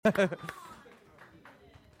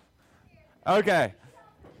Okay.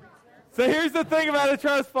 So here's the thing about a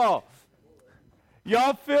trust fall.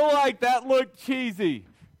 Y'all feel like that looked cheesy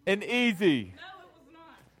and easy. No, it was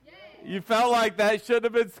not. You felt like that should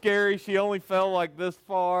have been scary. She only fell like this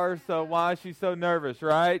far, so why is she so nervous,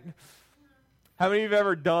 right? How many of you have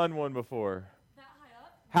ever done one before? That high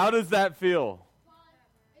up? How does that feel?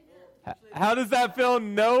 How does that feel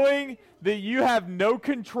knowing that you have no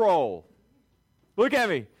control? Look at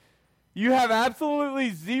me. You have absolutely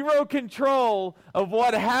zero control of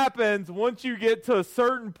what happens once you get to a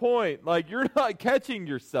certain point. Like, you're not catching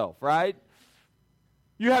yourself, right?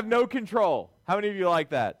 You have no control. How many of you like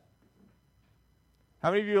that?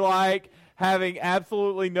 How many of you like having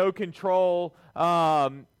absolutely no control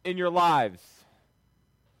in your lives?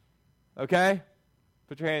 Okay?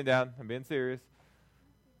 Put your hand down. I'm being serious.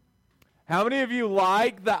 How many of you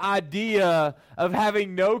like the idea of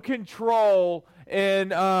having no control in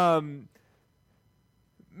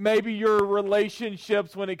maybe your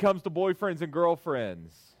relationships when it comes to boyfriends and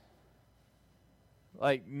girlfriends?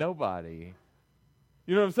 Like, nobody.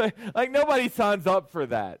 You know what I'm saying? Like, nobody signs up for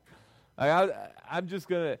that. Like, I'm just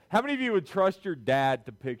going to... How many of you would trust your dad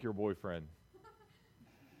to pick your boyfriend?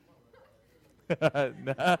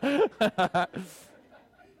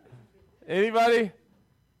 Anybody?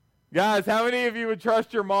 Guys, how many of you would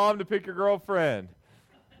trust your mom to pick your girlfriend?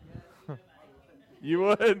 You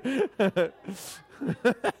would? My parents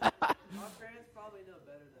probably know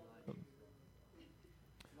better than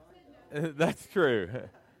I do. That's true.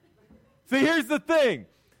 See, here's the thing.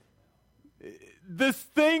 This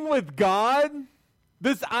thing with God,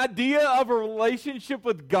 this idea of a relationship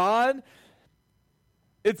with God,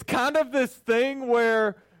 it's kind of this thing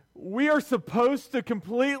where we are supposed to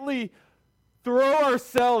completely throw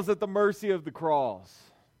ourselves at the mercy of the cross.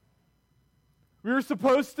 We were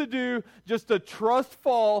supposed to do just a trust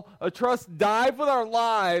fall, a trust dive with our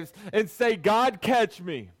lives and say, God, catch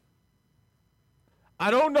me.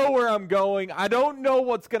 I don't know where I'm going. I don't know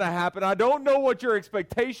what's going to happen. I don't know what your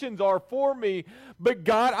expectations are for me. But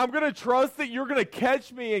God, I'm going to trust that you're going to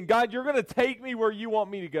catch me. And God, you're going to take me where you want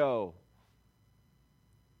me to go.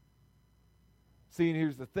 See, and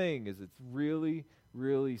here's the thing, is it's really,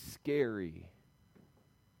 really scary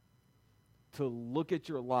to look at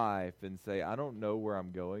your life and say, I don't know where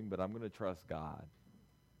I'm going, but I'm going to trust God.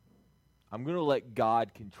 I'm going to let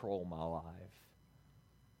God control my life.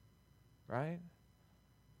 Right?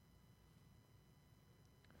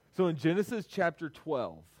 So in Genesis chapter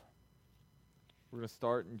 12, we're going to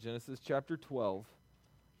start in Genesis chapter 12,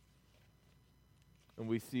 and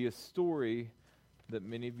we see a story that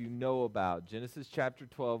many of you know about. Genesis chapter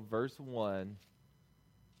 12, verse 1,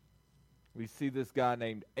 we see this guy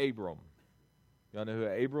named Abram. Y'all know who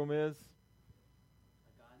Abram is?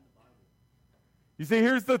 A guy in the Bible. You see,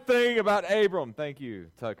 here's the thing about Abram. Thank you,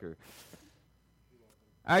 Tucker.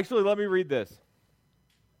 Actually, let me read this.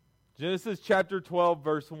 Genesis chapter 12,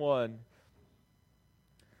 verse 1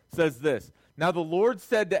 says this. Now the Lord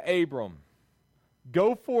said to Abram,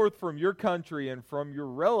 go forth from your country and from your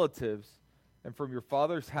relatives and from your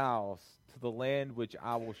father's house to the land which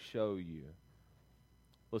I will show you.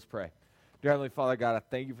 Let's pray. Dear Heavenly Father, God, I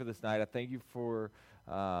thank you for this night. I thank you for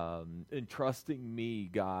entrusting me,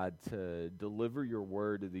 God, to deliver your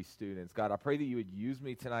word to these students. God, I pray that you would use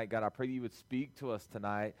me tonight. God, I pray that you would speak to us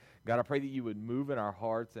tonight. God, I pray that you would move in our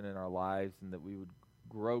hearts and in our lives and that we would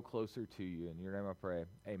grow closer to you. In your name I pray.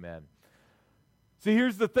 Amen. See,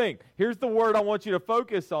 here's the thing. Here's the word I want you to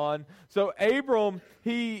focus on. So Abram,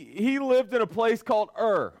 he lived in a place called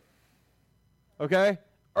Ur. Okay?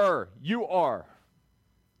 Ur. U-R.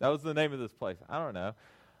 That was the name of this place. I don't know.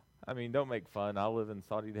 I mean, don't make fun. I live in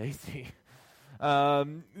Saudi Daisy.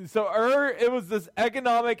 So Ur, it was this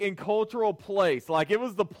economic and cultural place. Like, it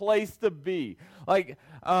was the place to be. Like,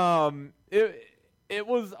 it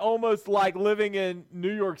was almost like living in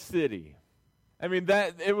New York City. I mean,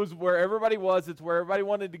 that it was where everybody was. It's where everybody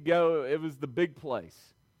wanted to go. It was the big place.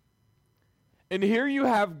 And here you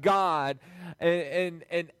have God and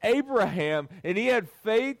Abraham, and he had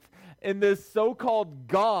faith in this so-called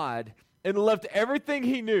God and left everything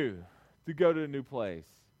he knew to go to a new place.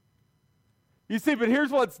 You see, but here's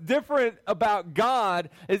what's different about God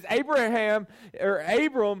is Abram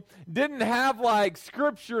didn't have like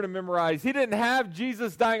scripture to memorize. He didn't have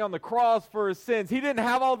Jesus dying on the cross for his sins. He didn't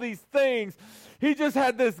have all these things. He just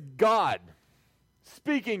had this God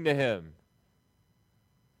speaking to him.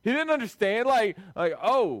 He didn't understand like,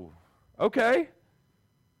 oh, okay.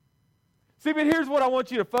 See, but here's what I want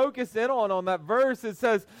you to focus in on that verse. It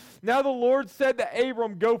says, now the Lord said to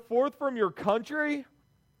Abram, go forth from your country,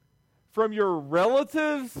 from your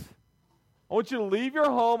relatives. I want you to leave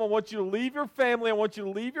your home. I want you to leave your family. I want you to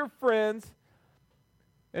leave your friends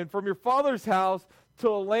and from your father's house to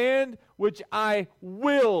a land which I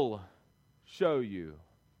will show you.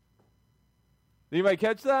 Did anybody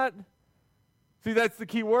catch that? See, that's the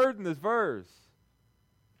key word in this verse.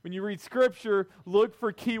 When you read Scripture, look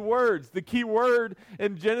for key words. The key word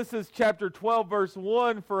in Genesis chapter 12, verse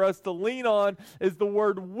 1 for us to lean on is the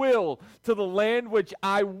word will, to the land which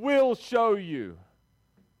I will show you.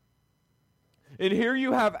 And here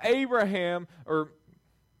you have Abram,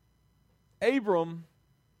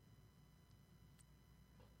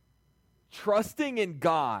 trusting in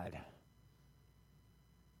God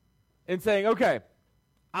and saying, okay,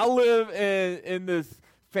 I live in this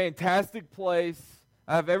fantastic place.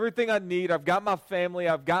 I have everything I need. I've got my family.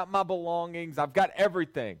 I've got my belongings. I've got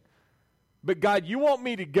everything. But God, you want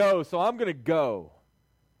me to go, so I'm going to go.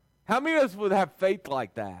 How many of us would have faith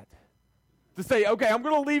like that? To say, okay, I'm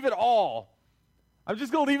going to leave it all. I'm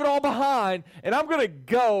just going to leave it all behind, and I'm going to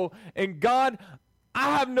go. And God,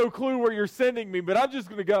 I have no clue where you're sending me, but I'm just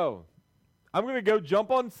going to go. I'm going to go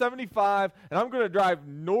jump on 75, and I'm going to drive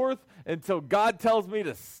north until God tells me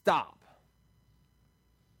to stop.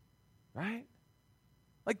 Right?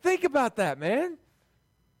 Like, think about that, man.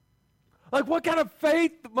 Like, what kind of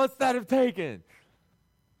faith must that have taken?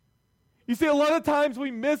 You see, a lot of times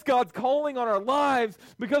we miss God's calling on our lives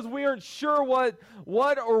because we aren't sure what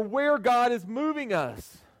or where God is moving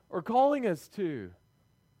us or calling us to.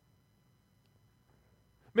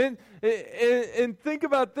 Man, and think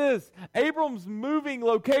about this. Abram's moving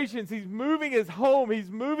locations. He's moving his home. He's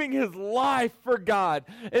moving his life for God.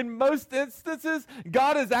 In most instances,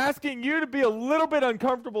 God is asking you to be a little bit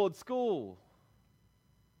uncomfortable at school.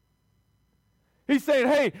 He's saying,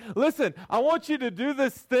 hey, listen, I want you to do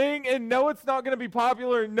this thing, and no, it's not going to be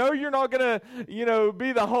popular. No, you're not going to,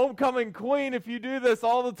 be the homecoming queen if you do this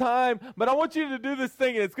all the time. But I want you to do this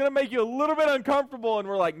thing, and it's going to make you a little bit uncomfortable. And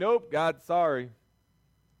we're like, nope, God, sorry.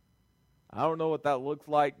 I don't know what that looks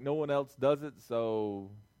like. No one else does it, so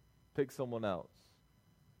pick someone else.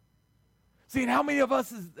 See, and how many of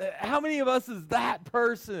us is that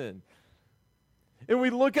person? And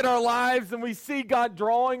we look at our lives and we see God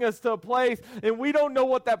drawing us to a place, and we don't know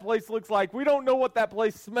what that place looks like. We don't know what that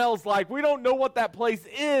place smells like. We don't know what that place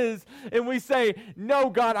is. And we say, no,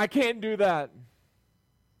 God, I can't do that.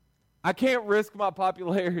 I can't risk my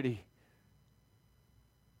popularity.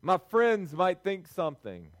 My friends might think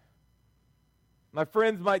something. My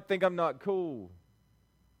friends might think I'm not cool.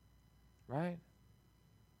 Right?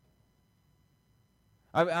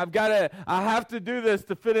 I have to do this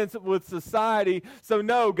to fit in with society. So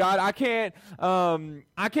no, God, I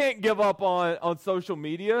can't give up on social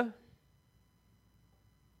media.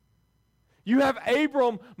 You have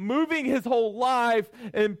Abram moving his whole life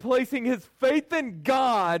and placing his faith in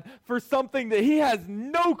God for something that he has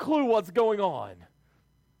no clue what's going on.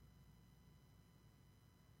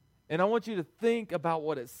 And I want you to think about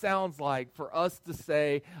what it sounds like for us to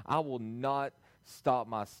say, I will not stop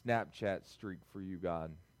my Snapchat streak for you,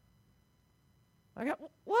 God.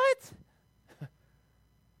 What?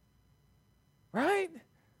 Right?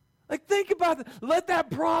 Like, think about it. Let that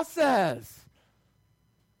process.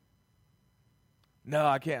 No,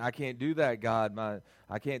 I can't do that, God.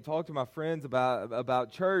 I can't talk to my friends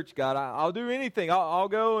about church, God. I'll do anything. I'll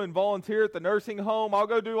go and volunteer at the nursing home. I'll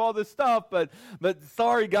go do all this stuff. But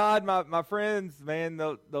sorry, God, my friends, man,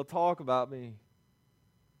 they'll talk about me.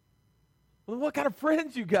 Well, what kind of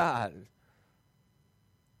friends you got?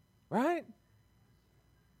 Right?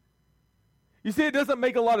 You see, it doesn't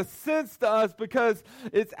make a lot of sense to us because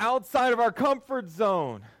it's outside of our comfort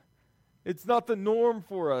zone. It's not the norm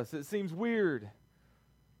for us. It seems weird.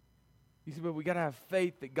 You see, but we got to have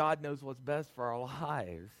faith that God knows what's best for our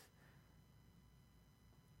lives.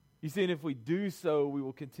 You see, and if we do so, we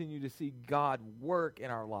will continue to see God work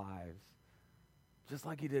in our lives, just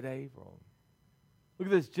like he did Abram. Look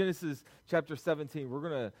at this, Genesis chapter 17.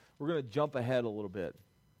 We're gonna jump ahead a little bit.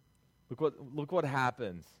 Look what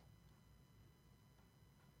happens.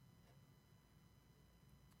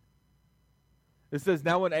 It says,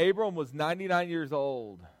 now when Abram was 99 years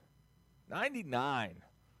old, 99.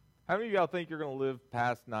 How many of y'all think you're going to live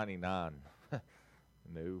past 99?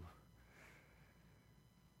 No.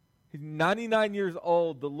 He's 99 years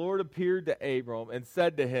old. The Lord appeared to Abram and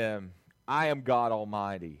said to him, I am God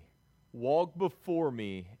Almighty. Walk before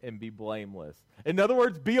me and be blameless. In other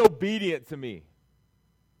words, be obedient to me.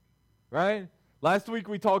 Right? Last week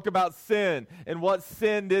we talked about sin and what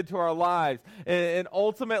sin did to our lives. And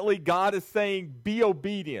ultimately God is saying, be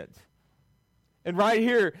obedient. And right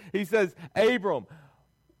here he says, Abram,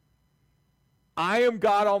 I am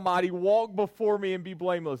God Almighty. Walk before me and be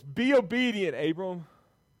blameless. Be obedient, Abram.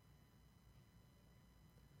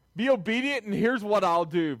 Be obedient, and here's what I'll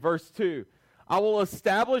do. Verse 2. I will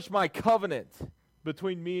establish my covenant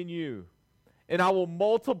between me and you, and I will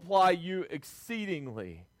multiply you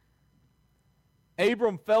exceedingly.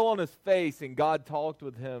 Abram fell on his face, and God talked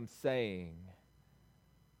with him, saying,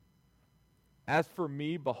 as for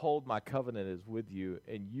me, behold, my covenant is with you,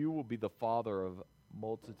 and you will be the father of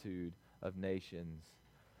multitude of nations.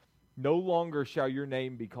 No longer shall your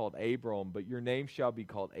name be called Abram, but your name shall be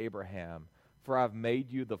called Abraham, for I have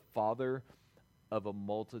made you the father of a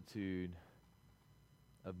multitude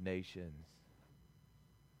of nations.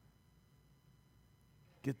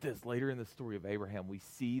 Get this, later in the story of Abraham, we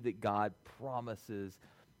see that God promises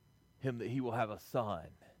him that he will have a son.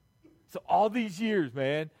 So all these years,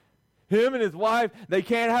 man, him and his wife, they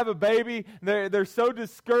can't have a baby. They're so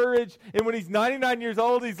discouraged. And when he's 99 years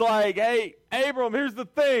old, he's like, hey, Abram, here's the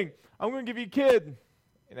thing. I'm going to give you a kid.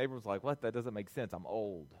 And Abram's like, what? That doesn't make sense. I'm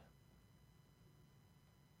old.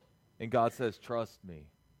 And God says, trust me.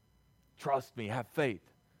 Trust me. Have faith.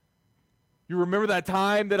 You remember that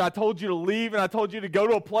time that I told you to leave and I told you to go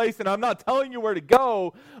to a place, and I'm not telling you where to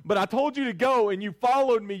go, but I told you to go and you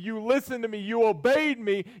followed me, you listened to me, you obeyed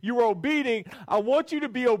me, you were obedient. I want you to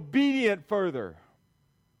be obedient further.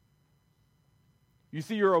 You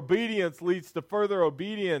see, your obedience leads to further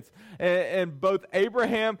obedience. And both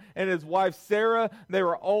Abraham and his wife Sarah, they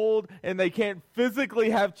were old and they can't physically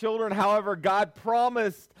have children. However, God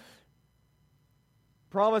promises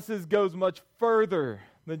goes much further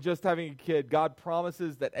than just having a kid. God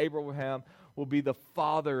promises that Abraham will be the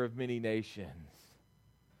father of many nations.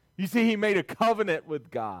 You see, he made a covenant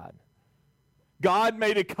with God. God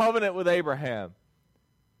made a covenant with Abraham.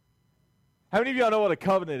 How many of y'all know what a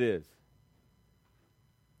covenant is?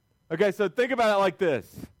 Okay, so think about it like this.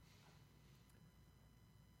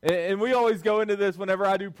 And we always go into this whenever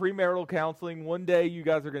I do premarital counseling. One day you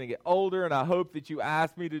guys are going to get older, and I hope that you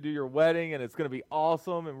ask me to do your wedding, and it's going to be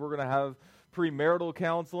awesome, and we're going to have premarital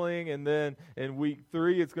counseling, and then in week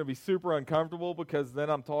 3 it's going to be super uncomfortable because then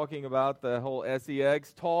I'm talking about the whole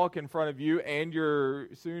sex talk in front of you and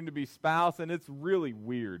your soon-to-be spouse, and it's really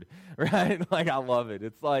weird, right? Like, I love it.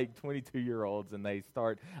 It's like 22-year-olds, and they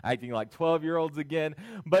start acting like 12-year-olds again.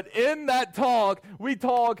 But in that talk, we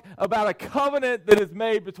talk about a covenant that is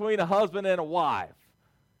made between a husband and a wife.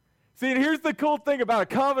 See, and here's the cool thing about a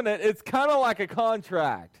covenant. It's kind of like a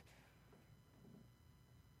contract.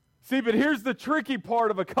 See, but here's the tricky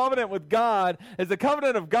part of a covenant with God, is a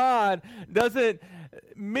covenant of God doesn't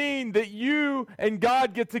mean that you and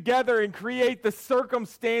God get together and create the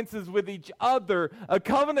circumstances with each other. A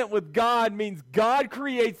covenant with God means God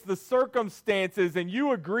creates the circumstances and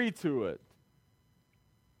you agree to it.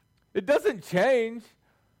 It doesn't change.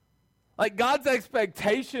 Like, God's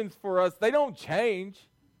expectations for us, they don't change.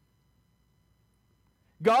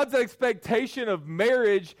 God's expectation of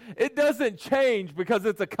marriage, it doesn't change because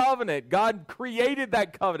it's a covenant. God created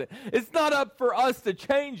that covenant. It's not up for us to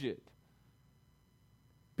change it.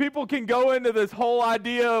 People can go into this whole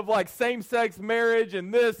idea of like same-sex marriage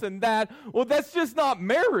and this and that. Well, that's just not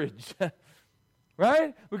marriage,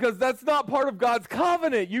 right? Because that's not part of God's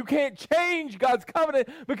covenant. You can't change God's covenant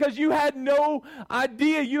because you had no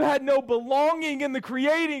idea, you had no belonging in the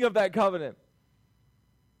creating of that covenant.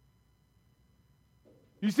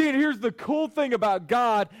 You see, and here's the cool thing about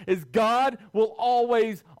God is God will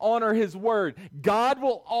always honor his word. God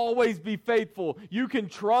will always be faithful. You can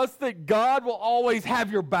trust that God will always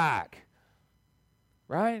have your back.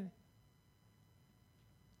 Right? And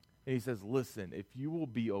he says, listen, if you will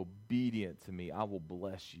be obedient to me, I will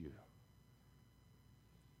bless you.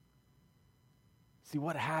 See,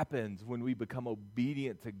 what happens when we become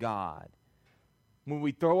obedient to God? When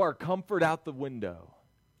we throw our comfort out the window.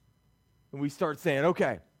 And we start saying,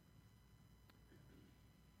 okay,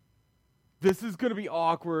 this is going to be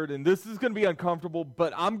awkward and this is going to be uncomfortable,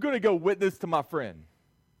 but I'm going to go witness to my friend.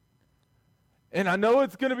 And I know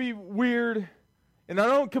it's going to be weird, and I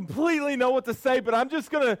don't completely know what to say, but I'm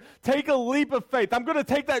just going to take a leap of faith. I'm going to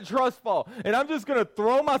take that trust fall, and I'm just going to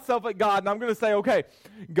throw myself at God, and I'm going to say, okay,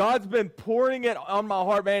 God's been pouring it on my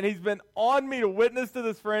heart, man. He's been on me to witness to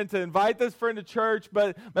this friend, to invite this friend to church,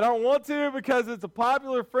 but I don't want to because it's a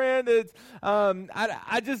popular friend. It's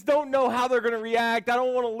I just don't know how they're going to react. I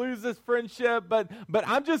don't want to lose this friendship, but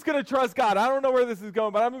I'm just going to trust God. I don't know where this is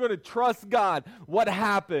going, but I'm going to trust God. What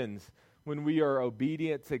happens when we are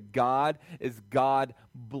obedient to God is God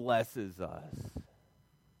blesses us.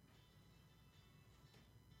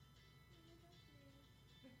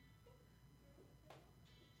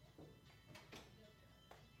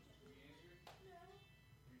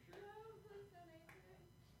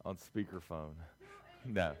 on speakerphone.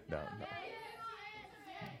 No.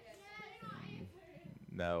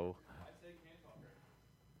 No.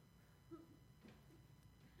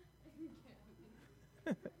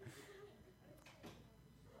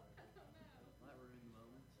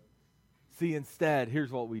 See, instead,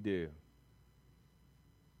 here's what we do.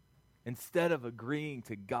 Instead of agreeing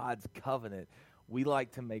to God's covenant, we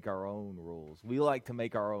like to make our own rules. We like to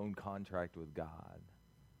make our own contract with God.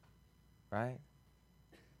 Right?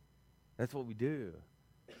 That's what we do.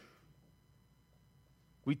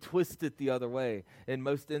 We twist it the other way. In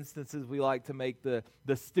most instances, we like to make the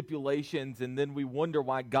stipulations, and then we wonder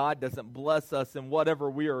why God doesn't bless us in whatever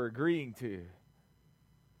we are agreeing to.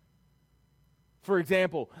 For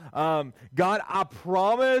example, God, I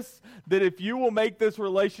promise that if you will make this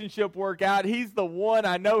relationship work out, he's the one.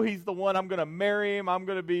 I know he's the one. I'm going to marry him. I'm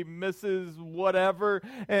going to be Mrs. whatever.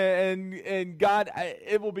 And God,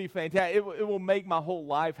 it will be fantastic. It will make my whole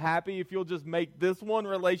life happy if you'll just make this one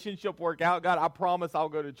relationship work out. God, I promise I'll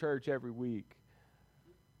go to church every week.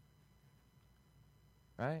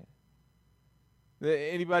 Right?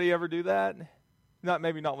 Anybody ever do that?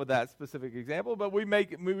 Maybe not with that specific example, but we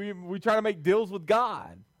try to make deals with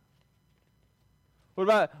God. What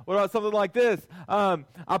about something like this?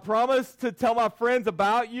 I promise to tell my friends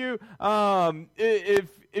about you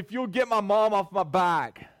if you'll get my mom off my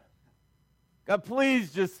back. God,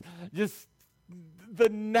 please just the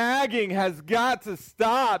nagging has got to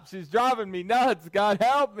stop. She's driving me nuts. God,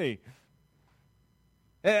 help me.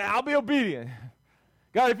 And I'll be obedient.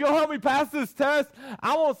 God, if you'll help me pass this test,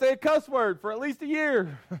 I won't say a cuss word for at least a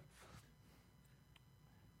year.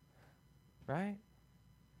 Right?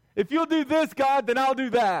 If you'll do this, God, then I'll do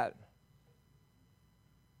that.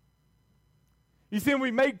 You see,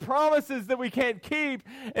 we make promises that we can't keep,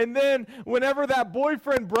 and then whenever that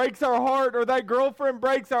boyfriend breaks our heart, or that girlfriend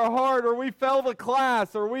breaks our heart, or we fail the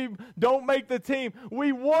class, or we don't make the team,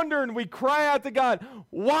 we wonder and we cry out to God,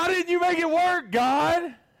 why didn't you make it work,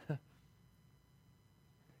 God?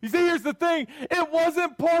 You see, here's the thing. It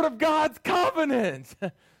wasn't part of God's covenant.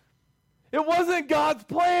 It wasn't God's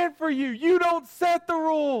plan for you. You don't set the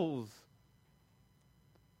rules.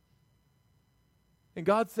 And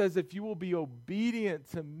God says, if you will be obedient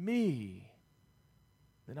to me,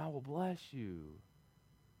 then I will bless you.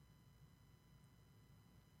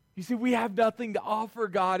 You see, we have nothing to offer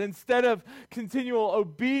God. Instead of continual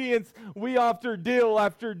obedience, we offer deal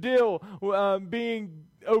after deal. Being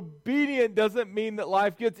obedient doesn't mean that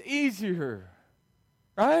life gets easier,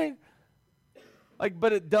 right?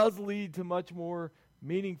 But it does lead to much more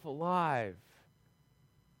meaningful life.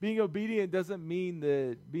 Being obedient doesn't mean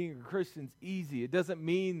that being a Christian's easy. It doesn't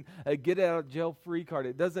mean a get out of jail free card.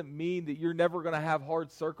 It doesn't mean that you're never going to have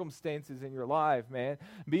hard circumstances in your life, man.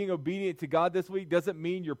 Being obedient to God this week doesn't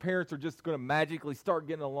mean your parents are just going to magically start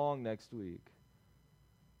getting along next week.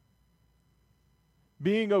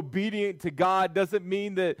 Being obedient to God doesn't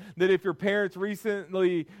mean that if your parents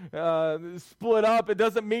recently split up, it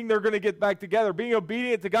doesn't mean they're going to get back together. Being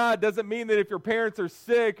obedient to God doesn't mean that if your parents are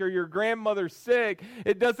sick or your grandmother's sick,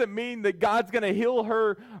 it doesn't mean that God's going to heal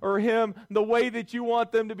her or him the way that you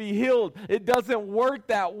want them to be healed. It doesn't work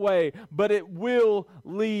that way, but it will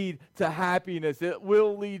lead to happiness. It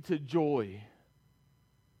will lead to joy.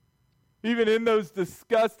 Even in those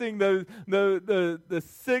disgusting, the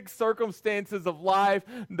sick circumstances of life,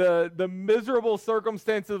 the miserable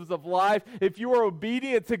circumstances of life, if you are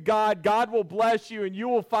obedient to God, God will bless you and you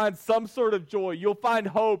will find some sort of joy. You'll find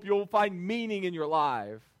hope. You'll find meaning in your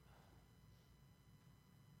life.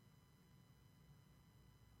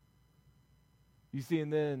 You see,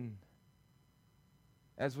 and then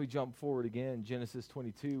as we jump forward again, Genesis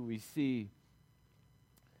 22, we see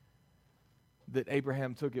that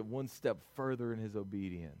Abraham took it one step further in his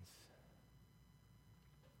obedience.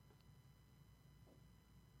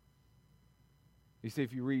 You see,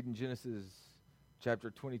 if you read in Genesis chapter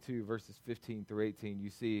 22, verses 15 through 18, you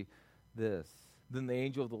see this. Then the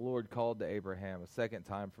angel of the Lord called to Abraham a second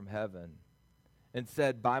time from heaven and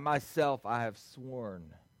said, "By myself I have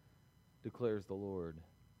sworn, declares the Lord,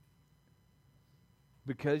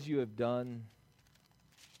 because you have done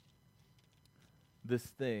this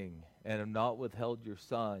thing and have not withheld your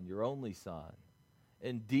son, your only son.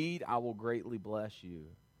 Indeed, I will greatly bless you,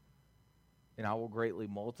 and I will greatly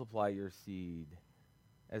multiply your seed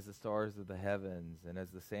as the stars of the heavens and as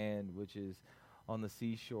the sand which is on the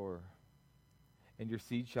seashore. And your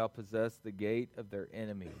seed shall possess the gate of their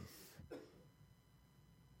enemies."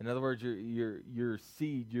 In other words, your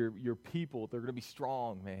seed, your people, they're going to be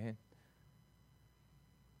strong, man.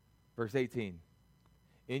 Verse 18.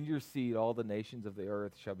 In your seed all the nations of the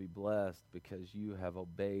earth shall be blessed because you have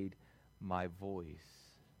obeyed my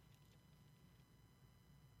voice.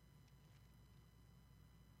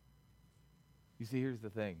 You see, here's the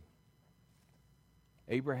thing.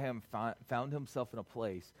 Abraham found himself in a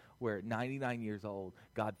place where at 99 years old,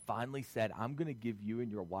 God finally said, I'm going to give you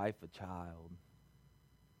and your wife a child.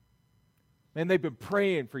 Man, they've been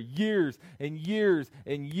praying for years and years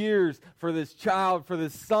and years for this child, for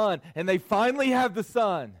this son, and they finally have the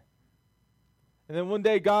son. And then one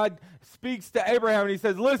day God speaks to Abraham and he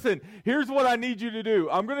says, listen, here's what I need you to do.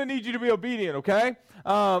 I'm going to need you to be obedient, okay?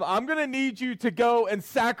 I'm going to need you to go and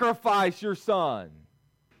sacrifice your son.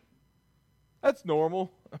 That's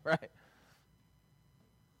normal, right?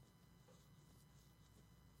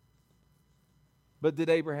 But did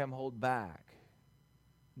Abraham hold back?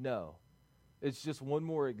 No. It's just one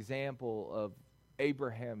more example of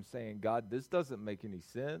Abraham saying, God, this doesn't make any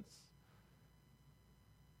sense.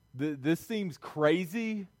 This seems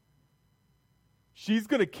crazy. She's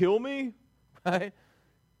going to kill me, right?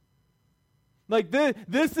 Like,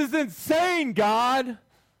 this is insane, God.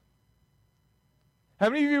 How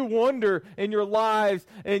many of you wonder in your lives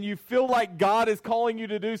and you feel like God is calling you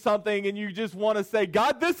to do something and you just want to say,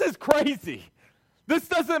 God, this is crazy. This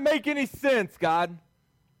doesn't make any sense, God.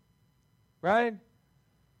 Right?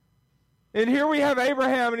 And here we have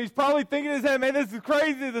Abraham, and he's probably thinking in his head, man, this is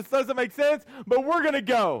crazy. This doesn't make sense, but we're going to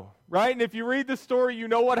go. Right? And if you read the story, you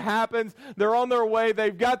know what happens. They're on their way.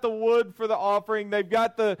 They've got the wood for the offering. They've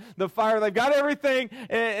got the fire. They've got everything.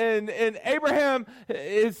 And Abraham,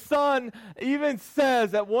 his son, even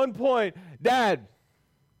says at one point, Dad,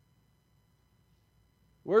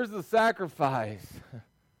 where's the sacrifice?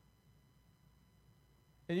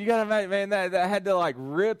 And you got to imagine, man, that had to like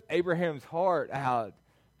rip Abraham's heart out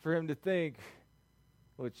for him to think,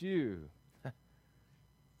 well, it's you.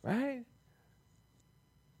 Right?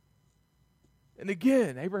 And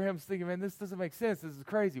again, Abraham's thinking, man, this doesn't make sense. This is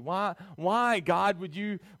crazy. Why, God, would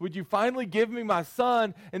you finally give me my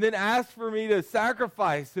son and then ask for me to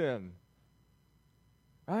sacrifice him?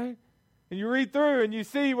 Right? And you read through and you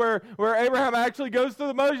see where Abraham actually goes through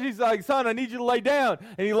the motions. He's like, son, I need you to lay down.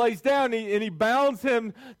 And he lays down and he bounds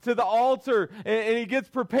him to the altar. And he gets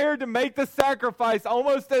prepared to make the sacrifice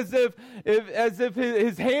almost as if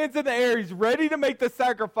his hand's in the air. He's ready to make the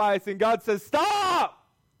sacrifice. And God says, stop!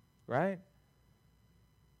 Right?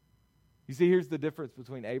 You see, here's the difference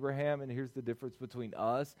between Abraham and here's the difference between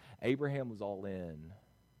us. Abraham was all in.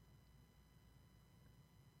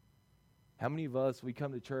 How many of us, we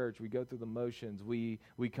come to church, we go through the motions, we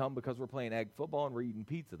come because we're playing egg football and we're eating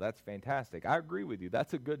pizza. That's fantastic. I agree with you.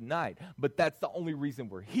 That's a good night. But that's the only reason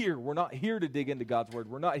we're here. We're not here to dig into God's Word.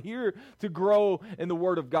 We're not here to grow in the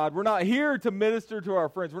Word of God. We're not here to minister to our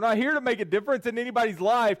friends. We're not here to make a difference in anybody's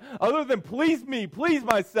life other than please me, please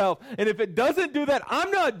myself. And if it doesn't do that, I'm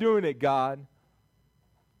not doing it, God.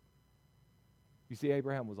 You see,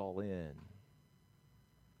 Abraham was all in.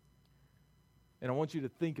 And I want you to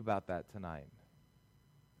think about that tonight.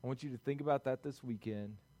 I want you to think about that this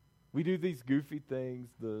weekend. We do these goofy things,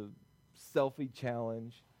 the selfie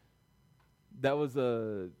challenge. That was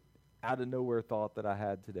a out-of-nowhere thought that I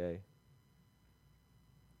had today.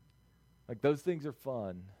 Like, those things are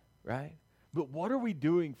fun, right? But what are we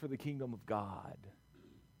doing for the kingdom of God?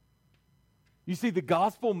 You see, the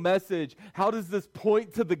gospel message, how does this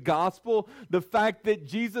point to the gospel? The fact that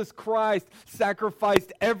Jesus Christ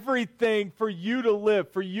sacrificed everything for you to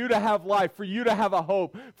live, for you to have life, for you to have a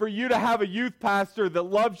hope, for you to have a youth pastor that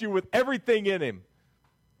loves you with everything in him.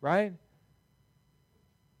 Right?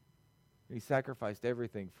 He sacrificed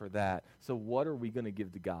everything for that. So what are we going to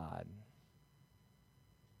give to God?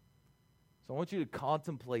 So I want you to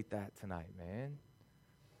contemplate that tonight, man.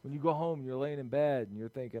 When you go home, you're laying in bed, and you're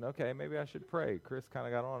thinking, okay, maybe I should pray. Chris kind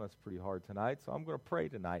of got on us pretty hard tonight, so I'm going to pray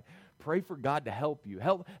tonight. Pray for God to help you.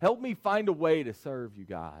 Help me find a way to serve you,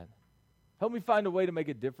 God. Help me find a way to make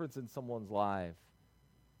a difference in someone's life.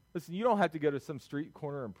 Listen, you don't have to go to some street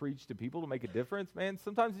corner and preach to people to make a difference, man.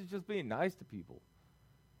 Sometimes it's just being nice to people.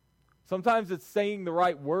 Sometimes it's saying the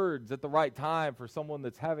right words at the right time for someone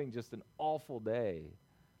that's having just an awful day.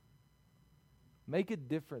 Make a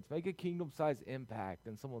difference. Make a kingdom-sized impact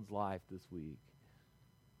in someone's life this week.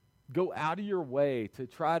 Go out of your way to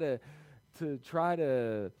try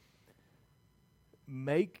to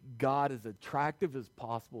make God as attractive as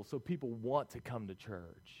possible so people want to come to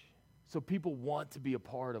church. So people want to be a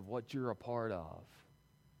part of what you're a part of.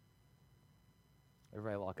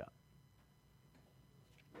 Everybody lock up.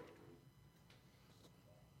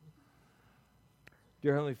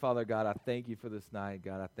 Dear Heavenly Father, God, I thank you for this night.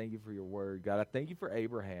 God, I thank you for your word. God, I thank you for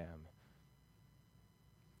Abraham.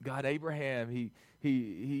 God, Abraham,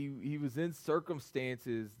 he was in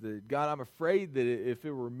circumstances that, God, I'm afraid that if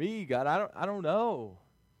it were me, God, I don't know.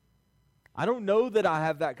 I don't know that I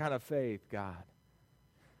have that kind of faith, God.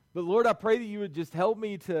 But Lord, I pray that you would just help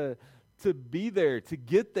me to be there, to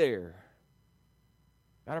get there.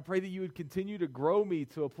 God, I pray that you would continue to grow me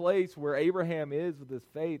to a place where Abraham is with his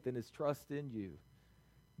faith and his trust in you.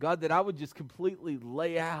 God, that I would just completely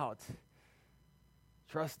lay out,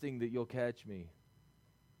 trusting that you'll catch me.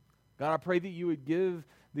 God, I pray that you would give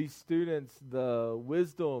these students the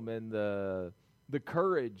wisdom and the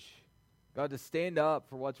courage, God, to stand up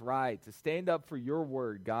for what's right, to stand up for your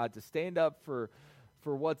word, God, to stand up for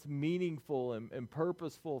what's meaningful and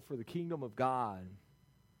purposeful for the kingdom of God.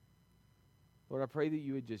 Lord, I pray that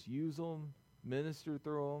you would just use them, minister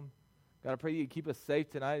through them. God, I pray that you keep us safe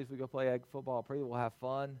tonight as we go play egg football. I pray that we'll have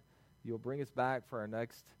fun. You'll bring us back for our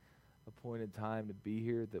next appointed time to be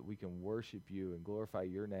here, that we can worship you and glorify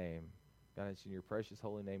your name. God, it's in your precious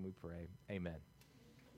holy name we pray. Amen.